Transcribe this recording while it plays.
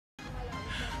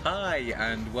Hi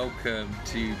and welcome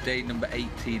to day number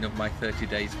 18 of my 30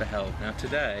 days for health. Now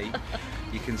today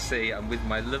you can see I'm with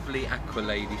my lovely aqua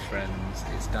lady friends.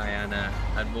 It's Diana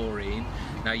and Maureen.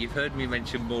 Now you've heard me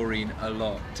mention Maureen a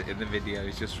lot in the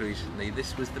videos just recently.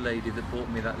 This was the lady that bought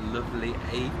me that lovely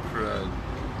apron.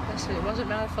 Listen, it wasn't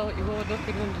my fault you wore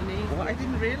nothing underneath. Well, I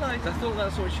didn't realise. I thought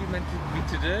that's what she meant me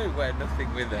to do, wear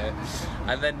nothing with it.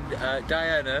 And then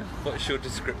Diana, what's your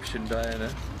description, Diana?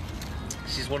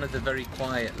 She's one of the very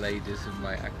quiet ladies in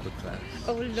my aqua class.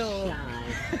 Oh Lord,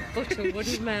 butter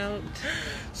wouldn't melt.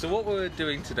 So what we're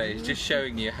doing today is just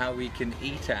showing you how we can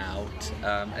eat out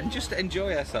and just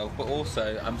enjoy ourselves, but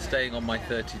also I'm staying on my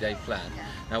 30-day plan.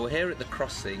 Now we're here at the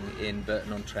crossing in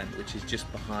Burton-on-Trent, which is just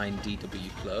behind DW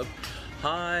Club.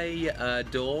 Hi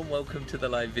Dawn, welcome to the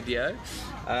live video.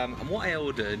 And what I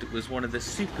ordered was one of the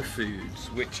superfoods,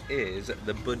 which is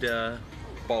the Buddha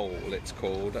bowl, it's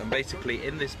called. And basically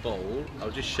in this bowl,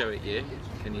 I'll just show it you.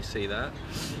 Can you see that?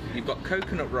 You've got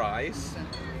coconut rice,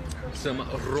 some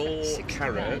raw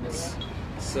carrots,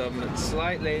 some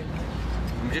slightly,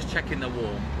 I'm just checking the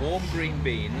warm green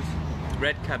beans,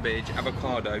 red cabbage,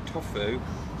 avocado, tofu,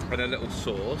 and a little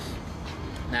sauce.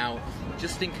 Now,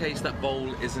 just in case that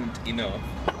bowl isn't enough,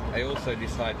 I also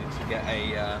decided to get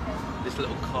this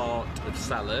little cart of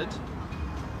salad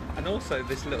and also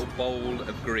this little bowl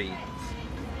of greens.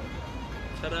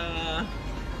 Ta-da!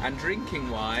 And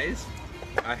drinking wise,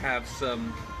 I have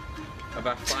some of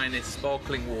our finest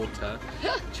sparkling water.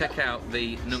 Check out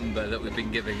the number that we've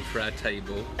been giving for our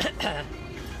table.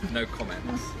 No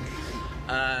comments.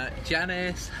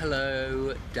 Janice,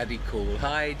 hello, Daddy Cool.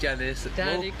 Hi Janice.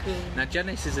 Daddy Cool. Now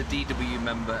Janice is a DW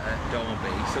member at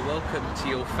Derby, so welcome to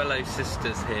your fellow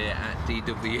sisters here at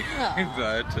DW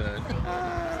Burton.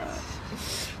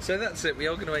 So that's it, we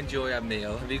are going to enjoy our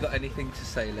meal. Have you got anything to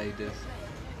say, ladies?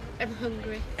 I'm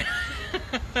hungry.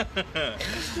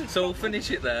 So we'll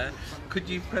finish it there. Could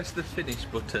you press the finish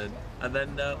button? And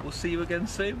then we'll see you again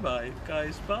soon. Bye,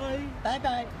 guys. Bye. Bye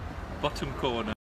bye. Bottom corner.